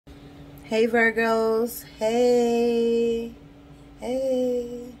Hey Virgos, hey,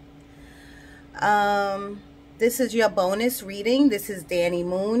 hey. This is your bonus reading. This is Danny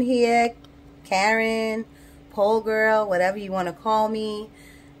Moon here, Karen, Pole Girl, whatever you want to call me,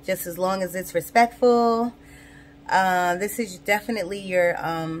 just as long as it's respectful. This is definitely your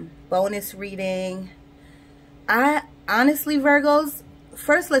bonus reading. I honestly, Virgos,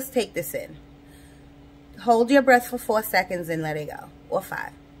 first let's take this in. Hold your breath for 4 seconds and let it go, or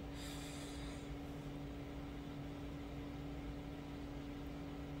 5.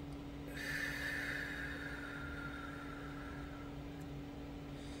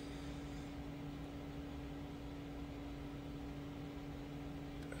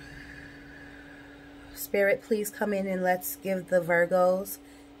 Spirit, please come in and let's give the Virgos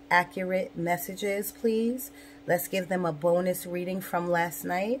accurate messages, please. Let's give them a bonus reading from last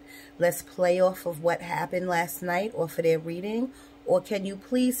night. Let's play off of what happened last night or for their reading. Or can you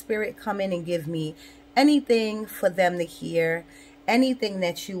please, Spirit, come in and give me anything for them to hear, anything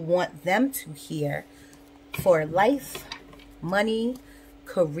that you want them to hear for life, money,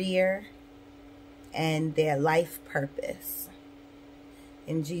 career, and their life purpose.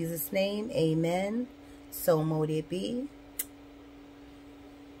 In Jesus' name, amen. So mote it be.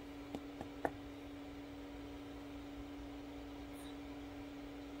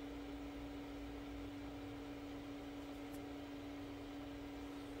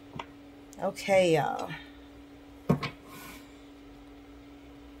 Okay, y'all.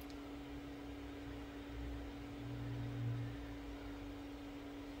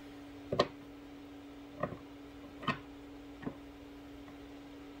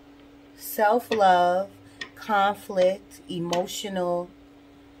 Self-love, conflict, emotional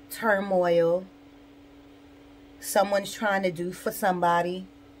turmoil. Someone's trying to do for somebody,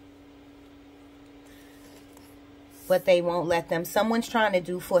 but they won't let them. Someone's trying to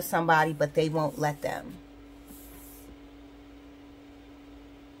do for somebody, but they won't let them.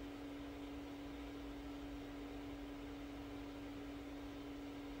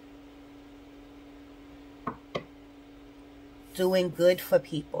 Doing good for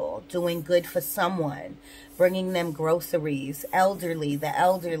people, doing good for someone, bringing them groceries, elderly, the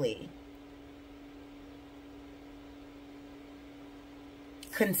elderly.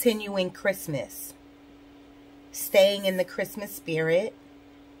 Continuing Christmas. Staying in the Christmas spirit.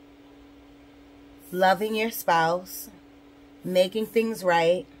 Loving your spouse. Making things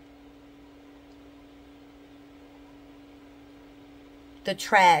right. The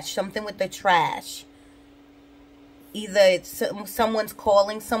trash, something with the trash. Either it's someone's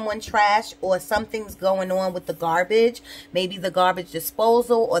calling someone trash or something's going on with the garbage. Maybe the garbage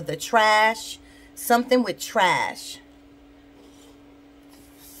disposal or the trash. Something with trash.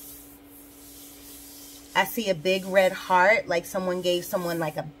 I see a big red heart, like someone gave someone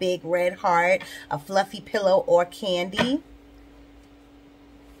like a big red heart, a fluffy pillow or candy.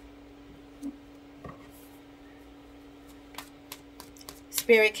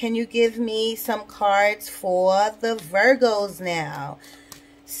 Spirit, can you give me some cards for the Virgos now?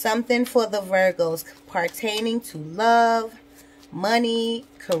 Something for the Virgos pertaining to love, money,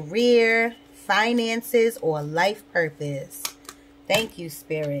 career, finances, or life purpose. Thank you,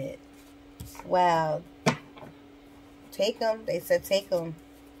 Spirit. Wow. Take them. They said take them.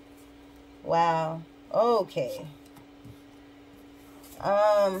 Wow. Okay.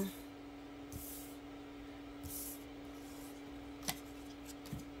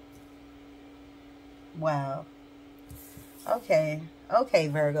 Wow. Okay. Okay,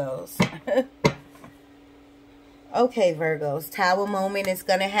 Virgos. Okay, Virgos. Tower moment is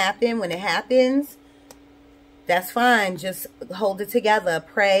going to happen. When it happens, that's fine. Just hold it together.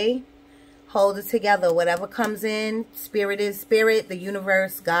 Pray. Hold it together. Whatever comes in, spirit is spirit. The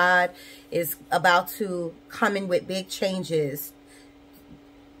universe, God, is about to come in with big changes.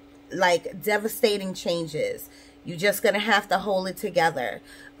 Like devastating changes. You're just going to have to hold it together.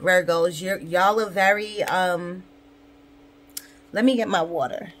 Virgos, y'all are very, let me get my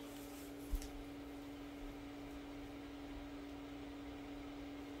water.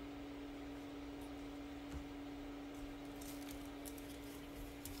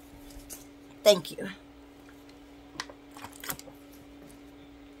 Thank you.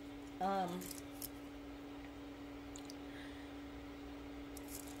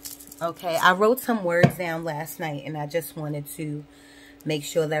 Okay, I wrote some words down last night, and I just wanted to make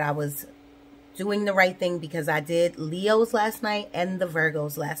sure that I was doing the right thing because I did Leos last night and the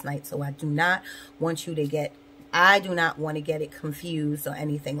Virgos last night. So I do not want you to get, I do not want to get it confused or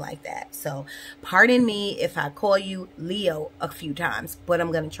anything like that. So pardon me if I call you Leo a few times, but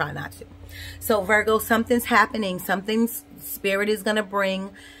I'm going to try not to. So Virgo, something's happening. Something's spirit is going to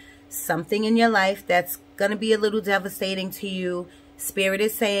bring something in your life that's going to be a little devastating to you. Spirit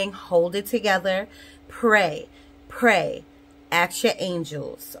is saying, hold it together. Pray. Pray. Ask your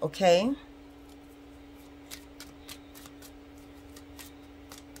angels, okay?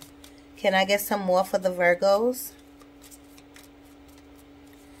 Can I get some more for the Virgos?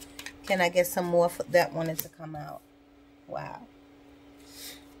 Can I get some more for that wanted to come out? Wow.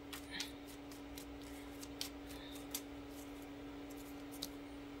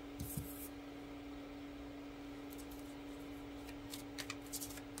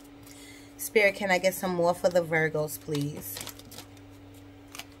 Spirit, can I get some more for the Virgos, please?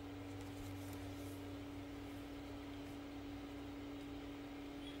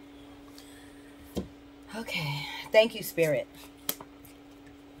 Okay. Thank you, Spirit.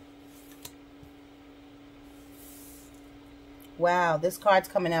 Wow, this card's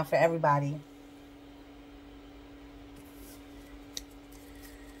coming out for everybody.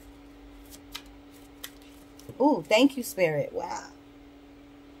 Ooh, thank you, Spirit. Wow.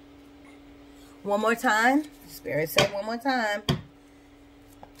 One more time. Spirit said one more time.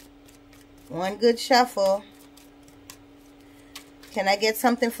 One good shuffle. Can I get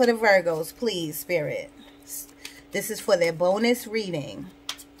something for the Virgos, please, Spirit? This is for their bonus reading.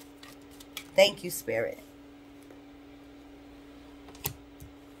 Thank you, Spirit.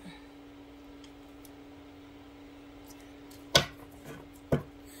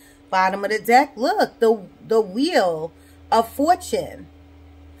 Bottom of the deck, look, the Wheel of Fortune.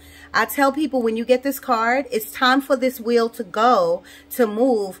 I tell people when you get this card, it's time for this wheel to go, to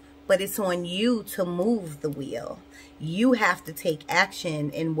move, but it's on you to move the wheel. You have to take action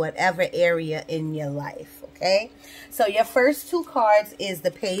in whatever area in your life, okay? So your first two cards is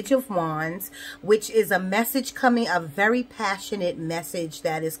the Page of Wands, which is a message coming, a very passionate message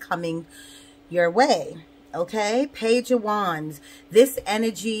that is coming your way, okay? Page of Wands. This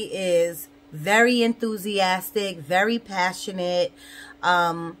energy is very enthusiastic, very passionate,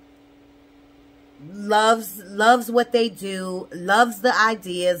 loves what they do, loves the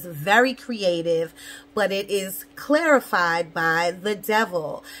ideas, very creative, but it is clarified by the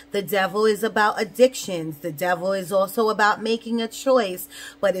Devil. The Devil is about addictions. The Devil is also about making a choice,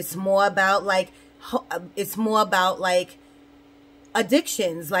 but it's more about like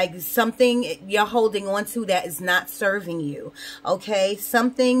addictions, like something you're holding on to that is not serving you, okay?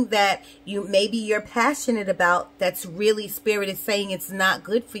 Something that maybe you're passionate about that's really, Spirit is saying it's not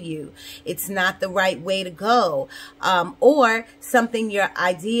good for you. It's not the right way to go. Or something, your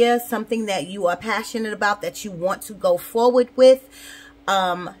idea, something that you are passionate about that you want to go forward with.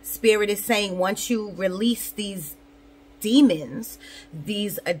 Spirit is saying once you release these demons,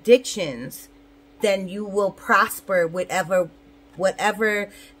 these addictions, then you will prosper whatever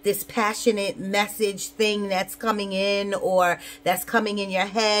this passionate message thing that's coming in, or that's coming in your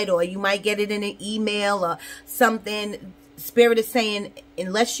head, or you might get it in an email or something. Spirit is saying,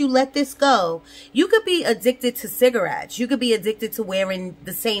 unless you let this go, you could be addicted to cigarettes. You could be addicted to wearing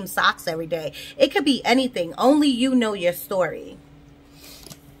the same socks every day. It could be anything. Only you know your story.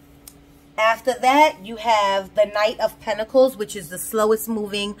 After that, you have the Knight of Pentacles, which is the slowest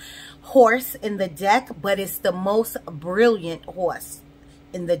moving horse in the deck, but it's the most brilliant horse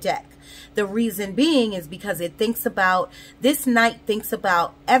in the deck. The reason being is because this knight thinks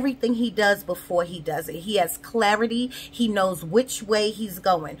about everything he does before he does it. He has clarity. He knows which way he's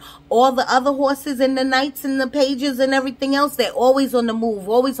going. All the other horses and the knights and the pages and everything else, they're always on the move,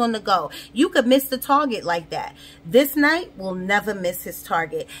 always on the go. You could miss the target like that. This knight will never miss his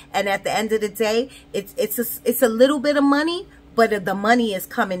target. And at the end of the day, it's a little bit of money, but the money is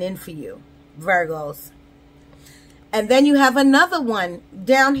coming in for you, Virgos. And then you have another one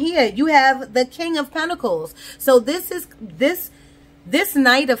down here. You have the King of Pentacles. So this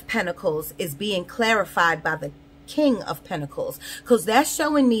Knight of Pentacles is being clarified by the King of Pentacles, because that's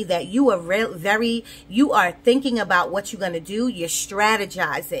showing me that you are thinking about what you're going to do. You're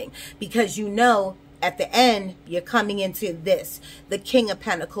strategizing, because you know at the end you're coming into the King of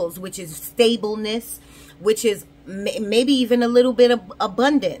Pentacles, which is stableness, which is maybe even a little bit of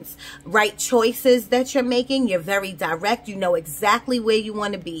abundance. Right choices that you're making. You're very direct. You know exactly where you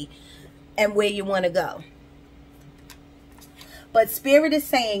want to be and where you want to go. But Spirit is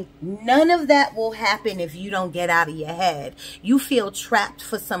saying none of that will happen if you don't get out of your head. You feel trapped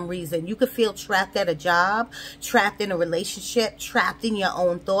for some reason. You could feel trapped at a job, trapped in a relationship, trapped in your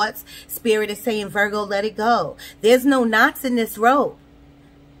own thoughts. Spirit is saying, Virgo, let it go. There's no knots in this rope.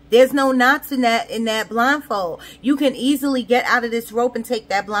 There's no knots in that blindfold. You can easily get out of this rope and take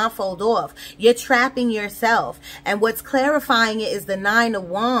that blindfold off. You're trapping yourself. And what's clarifying it is the 9 of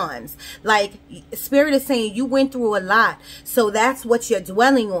Wands. Like, Spirit is saying you went through a lot. So that's what you're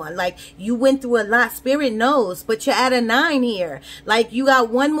dwelling on. Like, you went through a lot. Spirit knows, but you're at a 9 here. Like, you got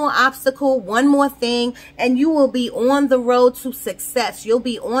one more obstacle, one more thing, and you will be on the road to success. You'll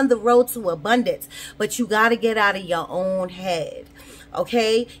be on the road to abundance. But you got to get out of your own head.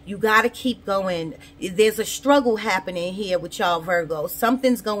 Okay, you got to keep going. There's a struggle happening here with y'all Virgo.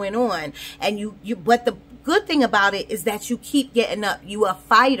 Something's going on, and but the good thing about it is that you keep getting up. You a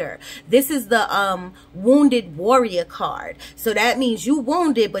fighter. This is the wounded warrior card. So that means you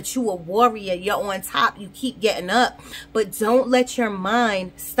wounded, but you a warrior. You're on top. You keep getting up, but don't let your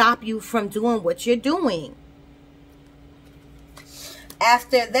mind stop you from doing what you're doing.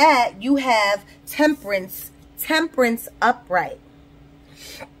 After that, you have Temperance. Temperance upright.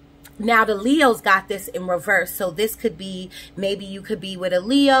 Now, the Leo's got this in reverse. So this could be, maybe you could be with a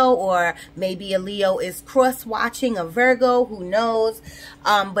Leo, or maybe a Leo is cross-watching a Virgo. Who knows?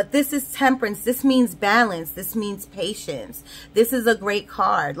 But this is Temperance. This means balance. This means patience. This is a great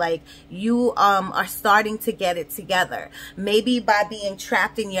card. Like, you are starting to get it together. Maybe by being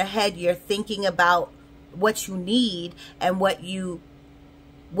trapped in your head, you're thinking about what you need and what you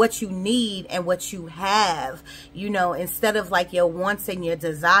need and what you have, you know, instead of like your wants and your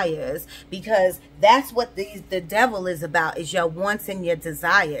desires, because that's what the devil is about, is your wants and your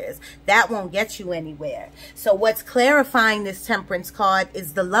desires. That won't get you anywhere. So what's clarifying this Temperance card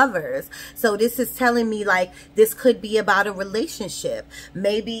is the Lovers. So this is telling me, like, this could be about a relationship.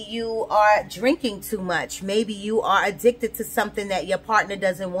 Maybe you are drinking too much. Maybe you are addicted to something that your partner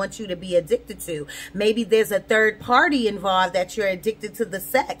doesn't want you to be addicted to. Maybe there's a third party involved that you're addicted to the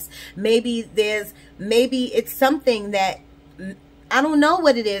sex. Maybe it's something that, I don't know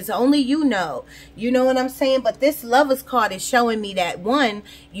what it is. Only you know. You know what I'm saying? But this Lovers card is showing me that, one,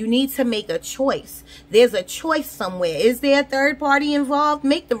 you need to make a choice. There's a choice somewhere. Is there a third party involved?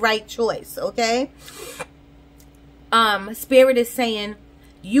 Make the right choice, okay? Spirit is saying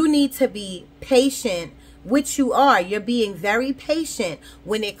you need to be patient, which you are. You're being very patient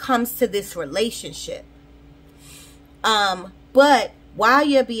when it comes to this relationship. But while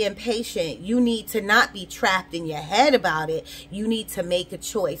you're being patient, you need to not be trapped in your head about it. You need to make a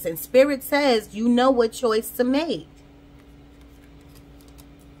choice. And Spirit says you know what choice to make.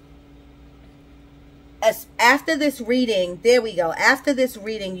 After this reading, there we go. After this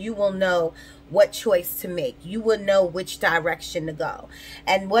reading, you will know what choice to make. You will know which direction to go.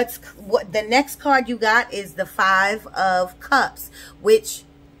 And what the next card you got is the 5 of Cups, which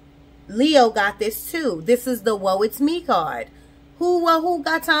Leo got this too. This is the Woe It's Me card. Who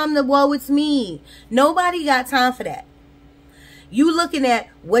got time to woe it's me? Nobody got time for that. You looking at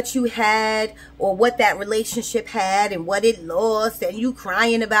what you had or what that relationship had and what it lost, and you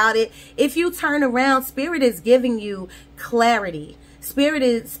crying about it. If you turn around, Spirit is giving you clarity. Spirit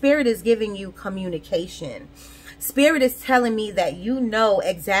is giving you communication. Spirit is telling me that you know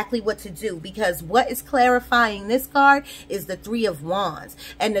exactly what to do, because what is clarifying this card is the 3 of Wands.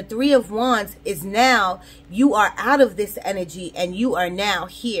 And the 3 of Wands is now you are out of this energy and you are now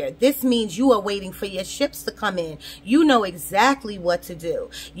here. This means you are waiting for your ships to come in. You know exactly what to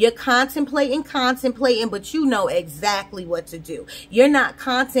do. You're contemplating, but you know exactly what to do. You're not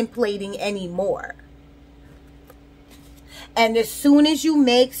contemplating anymore. And as soon as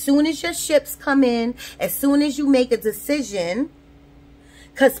your ships come in, as soon as you make a decision,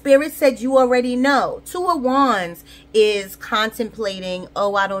 because Spirit said you already know. 2 of Wands is contemplating,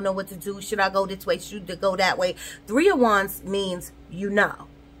 oh, I don't know what to do. Should I go this way? Should I go that way? 3 of Wands means you know.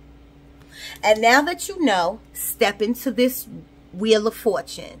 And now that you know, step into this Wheel of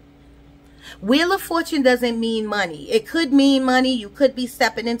Fortune. Wheel of Fortune doesn't mean money. It could mean money. You could be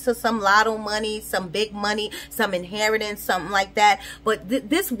stepping into some lotto money, some big money, some inheritance, something like that. But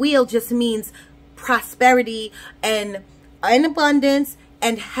this wheel just means prosperity and abundance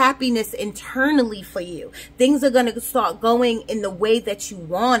and happiness internally for you. Things are going to start going in the way that you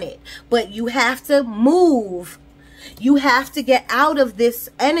want it. But you have to move. You have to get out of this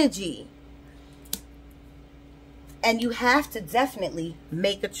energy. And you have to definitely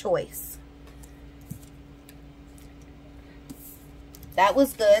make a choice. That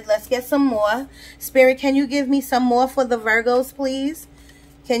was good. Let's get some more. Spirit, can you give me some more for the Virgos, please?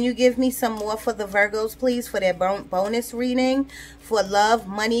 Can you give me some more for the Virgos, please, for their bonus reading? For love,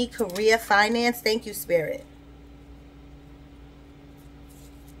 money, career, finance. Thank you, Spirit.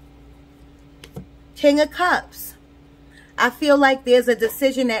 King of Cups. I feel like there's a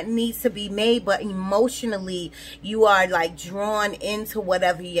decision that needs to be made, but emotionally you are like drawn into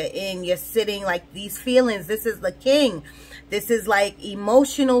whatever you're in. You're sitting like these feelings. This is the king. This is like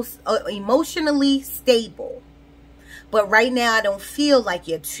emotionally stable. But right now I don't feel like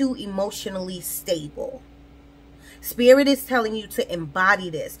you're too emotionally stable. Spirit is telling you to embody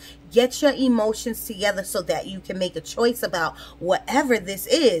this. Get your emotions together so that you can make a choice about whatever this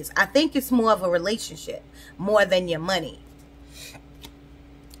is. I think it's more of a relationship, more than your money.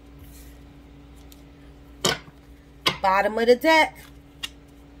 Bottom of the deck.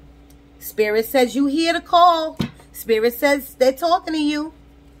 Spirit says you hear the call. Spirit says they're talking to you.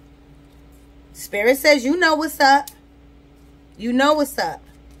 Spirit says you know what's up. You know what's up.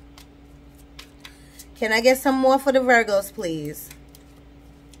 Can I get some more for the Virgos, please?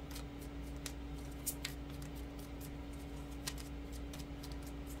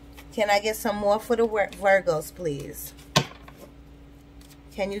 Can I get some more for the Virgos, please?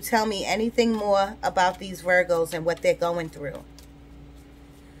 Can you tell me anything more about these Virgos and what they're going through?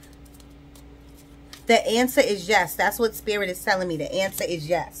 The answer is yes. That's what Spirit is telling me. The answer is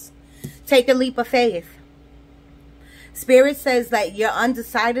yes. Take a leap of faith. Spirit says that you're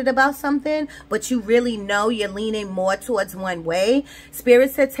undecided about something, but you really know you're leaning more towards one way.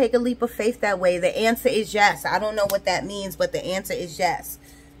 Spirit said take a leap of faith that way. The answer is yes. I don't know what that means, but the answer is yes.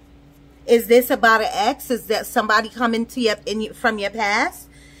 Is this about an ex? Is that somebody coming to you from your past?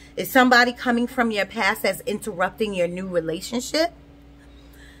 Is somebody coming from your past that's interrupting your new relationship?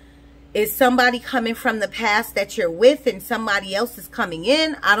 Is somebody coming from the past that you're with and somebody else is coming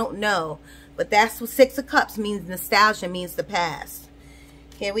in? I don't know. But that's what Six of Cups means. Nostalgia means the past.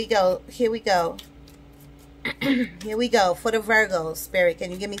 Here we go. Here we go. Here we go. For the Virgos. Spirit,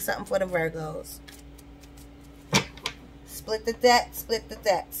 can you give me something for the Virgos? Split the deck. Split the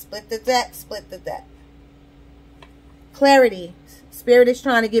deck. Split the deck. Split the deck. Clarity. Spirit is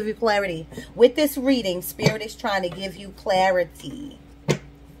trying to give you clarity. With this reading, Spirit is trying to give you clarity.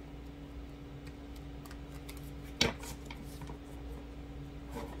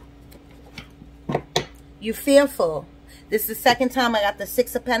 You're fearful. This is the second time I got the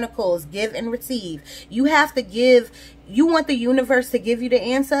Six of Pentacles. Give and receive. You have to give. You want the universe to give you the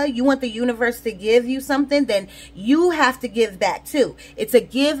answer. You want the universe to give you something. Then you have to give back too. It's a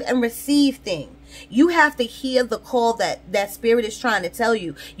give and receive thing. You have to hear the call that Spirit is trying to tell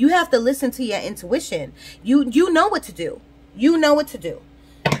you. You have to listen to your intuition. You know what to do. You know what to do.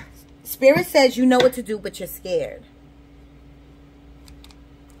 Spirit says you know what to do, but you're scared.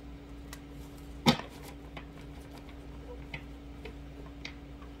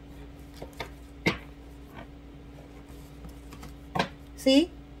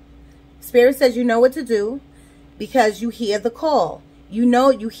 See? Spirit says you know what to do because you hear the call. You know,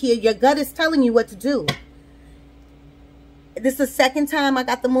 you hear, your gut is telling you what to do. This is the second time I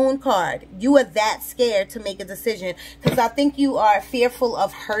got the Moon card. You are that scared to make a decision because I think you are fearful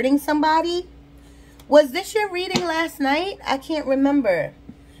of hurting somebody. Was this your reading last night? I can't remember.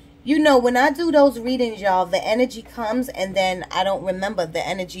 You know, when I do those readings, y'all, the energy comes and then I don't remember. The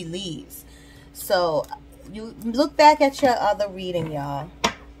energy leaves. So you look back at your other reading, y'all.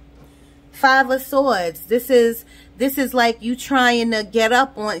 Five of Swords. This is like you trying to get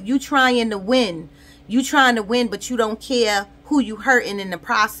up on, you trying to win. You trying to win, but you don't care who you hurting in the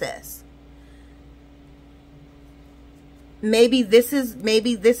process. Maybe this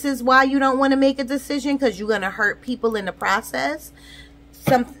is why you don't want to make a decision, because you're going to hurt people in the process.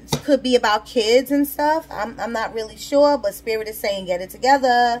 Some could be about kids and stuff. I'm not really sure, but Spirit is saying get it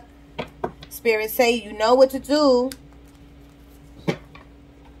together. Spirit say you know what to do.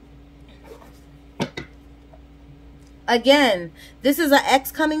 Again, this is an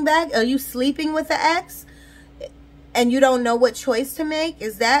ex coming back. Are you sleeping with an ex and you don't know what choice to make?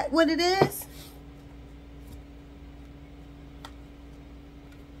 Is that what it is?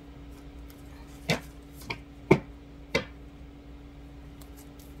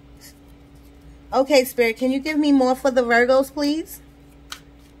 Okay, Spirit, can you give me more for the Virgos, please?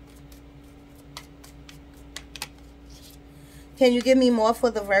 Can you give me more for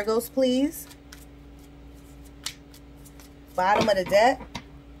the Virgos, please? Bottom of the deck.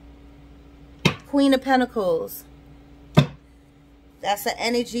 Queen of Pentacles. That's the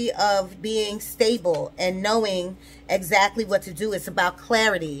energy of being stable and knowing exactly what to do. It's about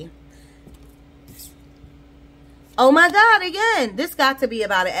clarity. Oh my God, again, this got to be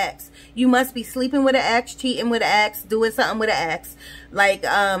about an ex. You must be sleeping with an ex, cheating with an ex, doing something with an ex. Like,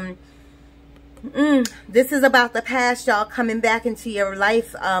 this is about the past, y'all, coming back into your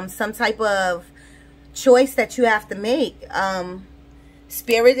life. Some type of choice that you have to make.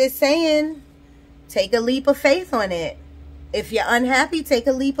 Spirit is saying take a leap of faith on it. If you're unhappy, take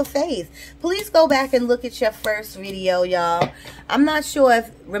a leap of faith. Please go back and look at your first video, y'all. I'm not sure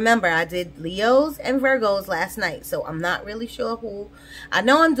if, remember, I did Leos and Virgos last night, so I'm not really sure who. I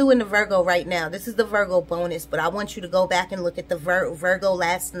know I'm doing the Virgo right now. This is the Virgo bonus, but I want you to go back and look at the Virgo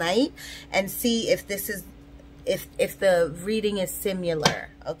last night and see if this is, if the reading is similar,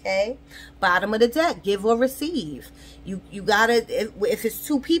 okay? Bottom of the deck, give or receive. You gotta, if it's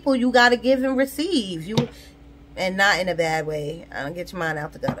two people, you gotta give and receive. And not in a bad way. I don't get your mind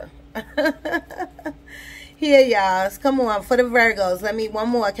out the gutter. Here, y'all. Come on, for the Virgos. Let me, one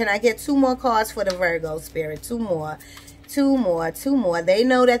more. Can I get 2 more cards for the Virgo spirit? 2 more. 2 more. 2 more. They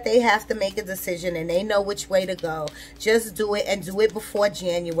know that they have to make a decision and they know which way to go. Just do it, and do it before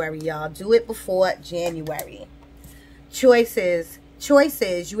January, y'all. Do it before January. Choices.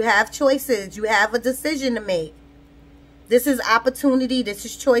 Choices. You have choices. You have a decision to make. This is opportunity. This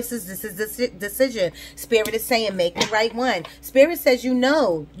is choices. This is decision. Spirit is saying, make the right one. Spirit says, you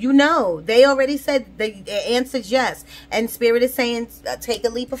know. You know. They already said the answer's yes. And Spirit is saying, take a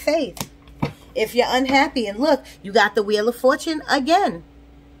leap of faith. If you're unhappy, and look, you got the Wheel of Fortune again.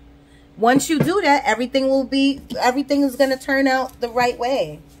 Once you do that, everything is going to turn out the right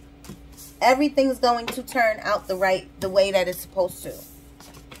way. Everything's going to turn out the way that it's supposed to.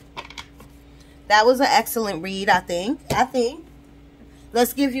 That was an excellent read, I think.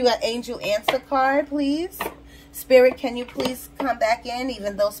 Let's give you an angel answer card, please. Spirit, can you please come back in?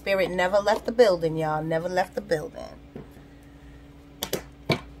 Even though Spirit never left the building, y'all. Never left the building.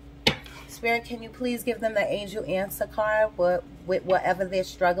 Spirit, can you please give them the angel answer card with whatever they're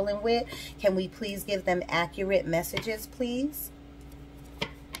struggling with? Can we please give them accurate messages, please?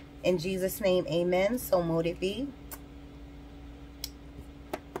 In Jesus' name, amen. So mote it be.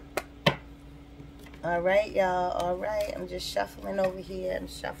 All right, y'all. All right. I'm just shuffling over here. I'm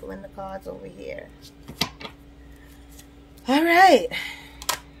shuffling the cards over here. All right.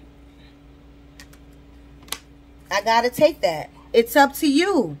 I got to take that. It's up to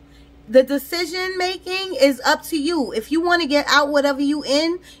you. The decision making is up to you. If you want to get out whatever you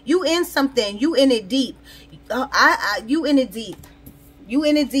in something. You in it deep. You in it deep. You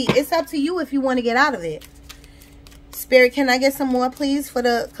in it deep. It's up to you if you want to get out of it. Spirit, can I get some more, please, for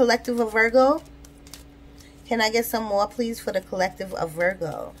the collective of Virgo? Can I get some more, please, for the collective of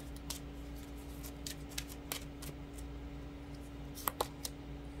Virgo?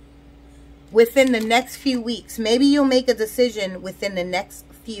 Within the next few weeks. Maybe you'll make a decision within the next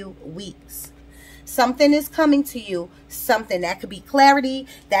few weeks. Something is coming to you. Something that could be clarity.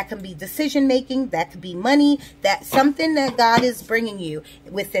 That can be decision making. That could be money. That's something that God is bringing you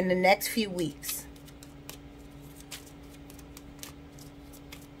within the next few weeks.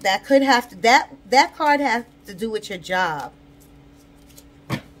 That could have to, that card has to do with your job.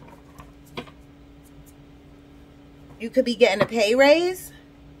 You could be getting a pay raise.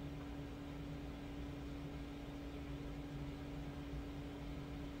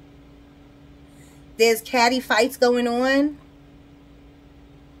 There's catty fights going on.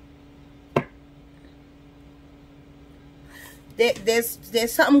 There's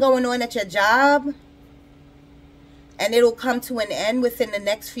something going on at your job. And it'll come to an end within the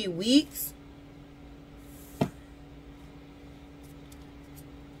next few weeks.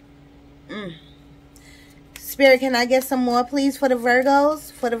 Spirit, can I get some more, please, for the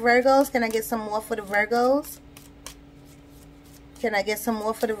Virgos? For the Virgos, can I get some more for the Virgos? Can I get some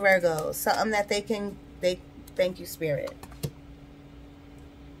more for the Virgos? Something that thank you, Spirit.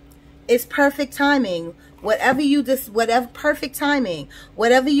 It's perfect timing. Whatever perfect timing.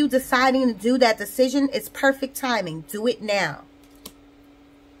 Whatever you deciding to do, that decision, it's perfect timing. Do it now.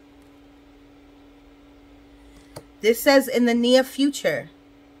 This says in the near future.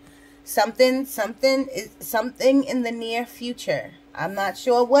 Something in the near future. I'm not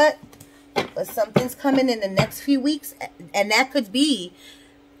sure what, but something's coming in the next few weeks, and that could be,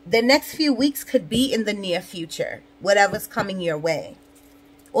 the next few weeks could be in the near future. Whatever's coming your way.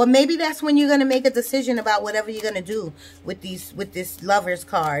 Or maybe that's when you're going to make a decision about whatever you're going to do with this Lovers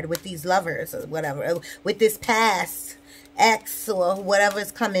card, with these lovers or whatever, with this past ex or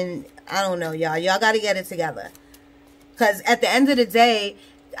whatever's coming. I don't know, y'all. Y'all got to get it together. Because at the end of the day,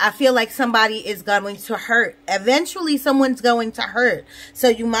 I feel like somebody is going to hurt. Eventually, someone's going to hurt. So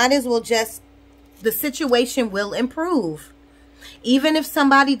you might as well just, the situation will improve. Even if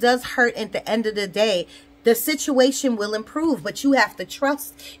somebody does hurt at the end of the day, the situation will improve, but you have to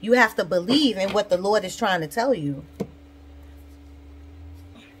trust, you have to believe in what the Lord is trying to tell you.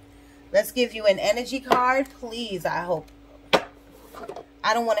 Let's give you an energy card, please, I hope.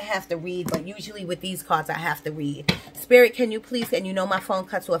 I don't want to have to read, but usually with these cards, I have to read. Spirit, can you please, and you know my phone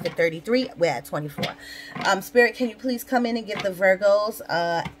cuts off at 33. We're at 24. Spirit, can you please come in and give the Virgos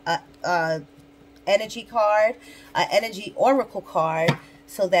energy card, energy oracle card,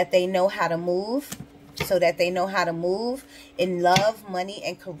 so that they know how to move, in love, money,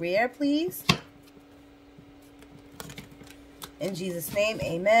 and career, please. In Jesus' name,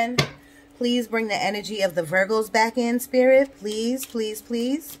 amen. Please bring the energy of the Virgos back in, Spirit. Please, please,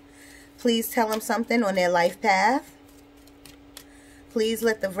 please. Please tell them something on their life path. Please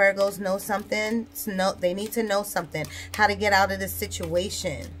let the Virgos know something. They need to know something. How to get out of this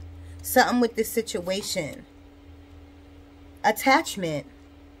situation. Something with this situation. Attachment.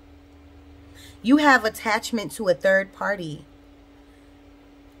 You have attachment to a third party.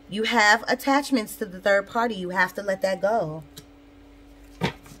 You have attachments to the third party. You have to let that go.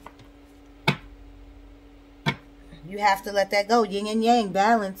 You have to let that go. Yin and yang,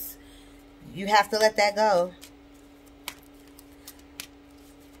 balance. You have to let that go.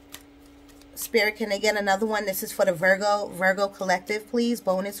 Spirit, can I get another one? This is for the Virgo collective, please.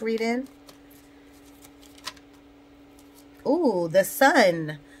 Bonus reading. Ooh, the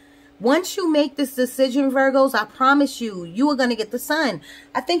sun. Once you make this decision, Virgos, I promise you, you are going to get the sun.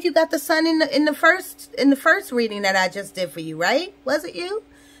 I think you got the sun in the first reading that I just did for you, right? Was it you?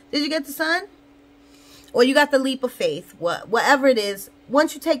 Did you get the sun? Or you got the leap of faith? Whatever it is,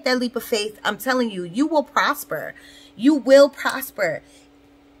 once you take that leap of faith, I'm telling you, you will prosper. You will prosper.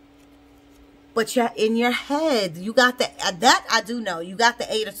 But you're in your head. You got that I do know. You got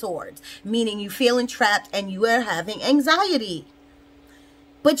the 8 of Swords, meaning you feeling trapped and you are having anxiety.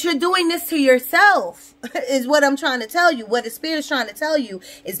 But you're doing this to yourself, is what I'm trying to tell you. What the Spirit is trying to tell you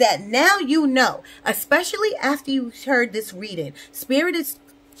is that now you know, especially after you heard this reading, Spirit is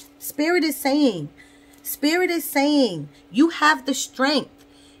saying, you have the strength.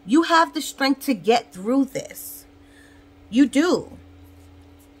 You have the strength to get through this. You do.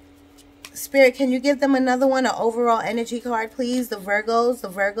 Spirit, can you give them another one, an overall energy card, please? The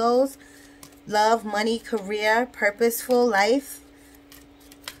Virgos. Love, money, career, purposeful life.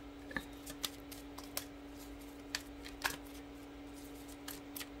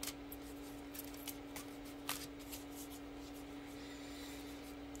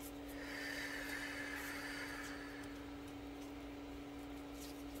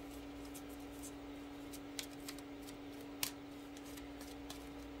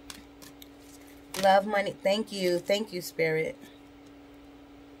 Love, money. Thank you. Thank you, Spirit.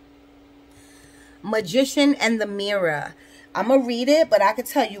 Magician and the Mirror. I'm going to read it, but I can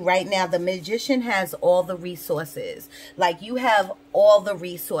tell you right now, the Magician has all the resources. Like, you have all the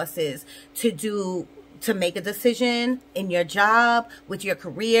resources to make a decision in your job, with your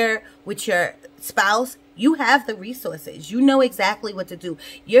career, with your spouse. You have the resources. You know exactly what to do.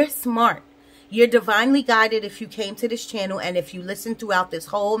 You're smart. You're divinely guided if you came to this channel and if you listen throughout this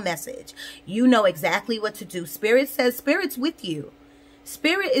whole message. You know exactly what to do. Spirit says Spirit's with you.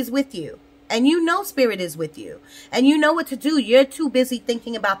 Spirit is with you. And you know Spirit is with you. And you know what to do. You're too busy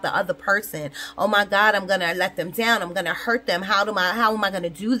thinking about the other person. Oh my God, I'm going to let them down. I'm going to hurt them. How am I going to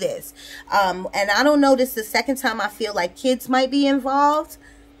do this? And I don't know, this is the second time I feel like kids might be involved.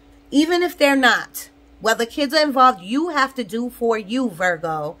 Even if they're not. Whether kids are involved, you have to do for you,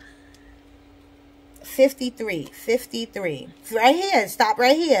 Virgo. 53. Right here. Stop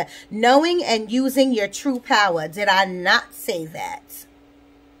right here. Knowing and using your true power. Did I not say that?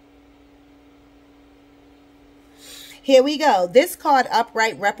 Here we go. This card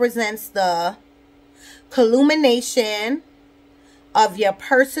upright represents the culmination of your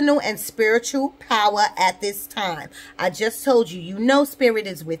personal and spiritual power at this time. I just told you, you know Spirit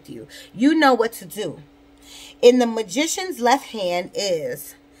is with you. You know what to do. In the Magician's left hand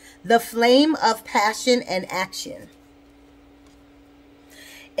is the flame of passion and action.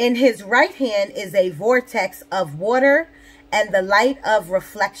 In his right hand is a vortex of water and the light of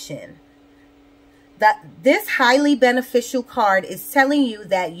reflection. This highly beneficial card is telling you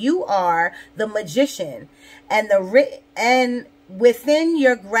that you are the Magician, and within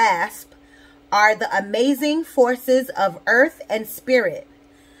your grasp are the amazing forces of earth and spirit.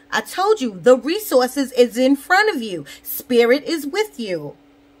 I told you, the resources is in front of you. Spirit is with you.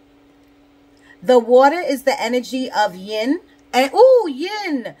 The water is the energy of yin. And, ooh,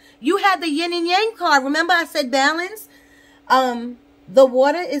 yin. You had the yin and yang card. Remember I said balance? The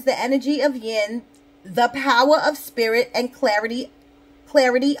water is the energy of yin, the power of spirit, and clarity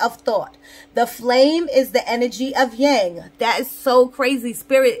of thought. The flame is the energy of yang. That is so crazy.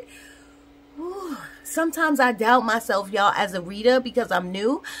 Spirit. Whew. Sometimes I doubt myself, y'all, as a reader because I'm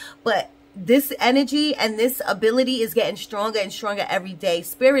new. But this energy and this ability is getting stronger and stronger every day.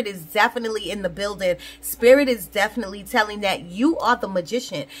 Spirit is definitely in the building. Spirit is definitely telling that you are the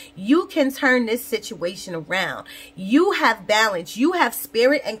magician. You can turn this situation around. You have balance. You have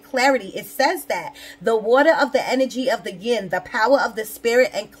spirit and clarity. It says that the water of the energy of the yin, the power of the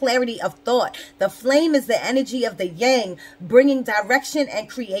spirit and clarity of thought. The flame is the energy of the yang, bringing direction and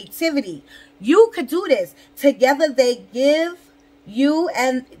creativity. You could do this. Together they give you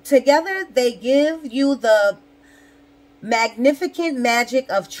the magnificent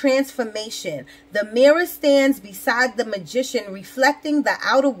magic of transformation. The mirror stands beside the magician, reflecting the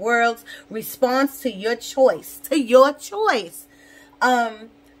outer world's response to your choice. To your choice to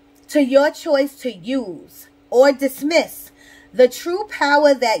use or dismiss the true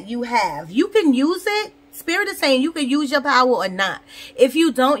power that you have. You can use it. Spirit is saying you can use your power or not. If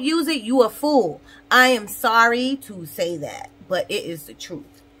you don't use it, you a fool. I am sorry to say that, but it is the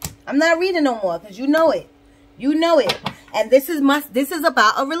truth. I'm not reading no more because you know it. You know it. And this is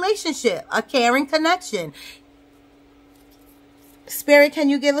about a relationship, a caring connection. Spirit, can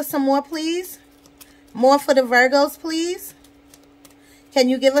you give us some more, please? More for the Virgos, please. Can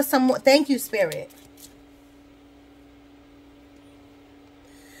you give us some more? Thank you, Spirit.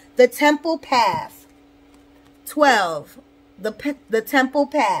 The Temple Path. 12. The Temple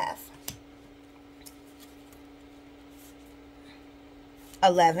Path.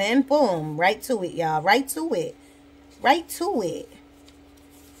 11. Boom. Right to it, y'all. Right to it. Right to it.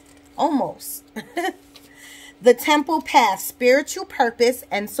 Almost. The Temple Path. Spiritual purpose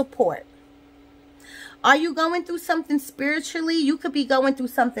and support. Are you going through something spiritually? You could be going through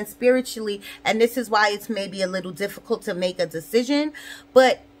something spiritually, and this is why it's maybe a little difficult to make a decision.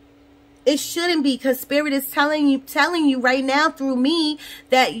 But it shouldn't be, because Spirit is telling you right now through me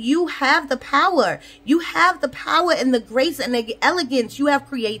that you have the power. You have the power and the grace and the elegance. You have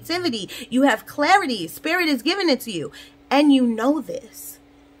creativity. You have clarity. Spirit is giving it to you. And you know this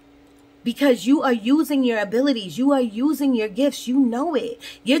because you are using your abilities. You are using your gifts. You know it.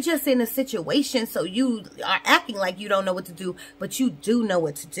 You're just in a situation, so you are acting like you don't know what to do, but you do know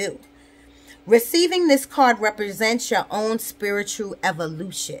what to do. Receiving this card represents your own spiritual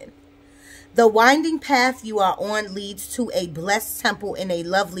evolution. The winding path you are on leads to a blessed temple in a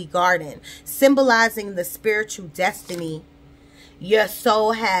lovely garden, symbolizing the spiritual destiny your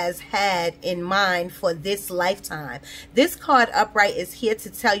soul has had in mind for this lifetime. This card upright is here to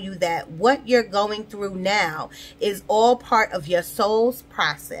tell you that what you're going through now is all part of your soul's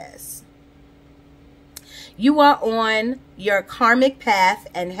process. You are on your karmic path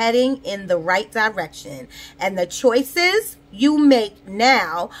and heading in the right direction. And the choices you make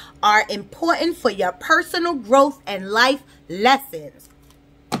now are important for your personal growth and life lessons.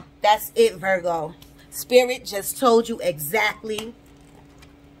 That's it, Virgo. Spirit just told you exactly.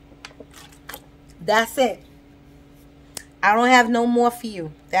 That's it. I don't have no more for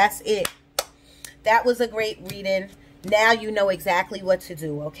you. That's it. That was a great reading. Now you know exactly what to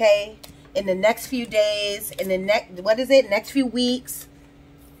do, okay? In the next few days, in the next few weeks.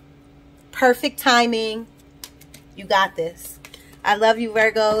 Perfect timing. You got this. I love you,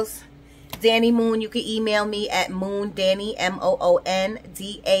 Virgos. Danny Moon, you can email me at moondanny, MOONDANNI,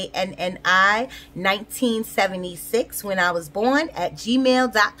 1976, when I was born, at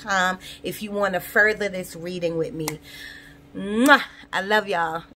gmail.com if you want to further this reading with me. Mwah! I love y'all.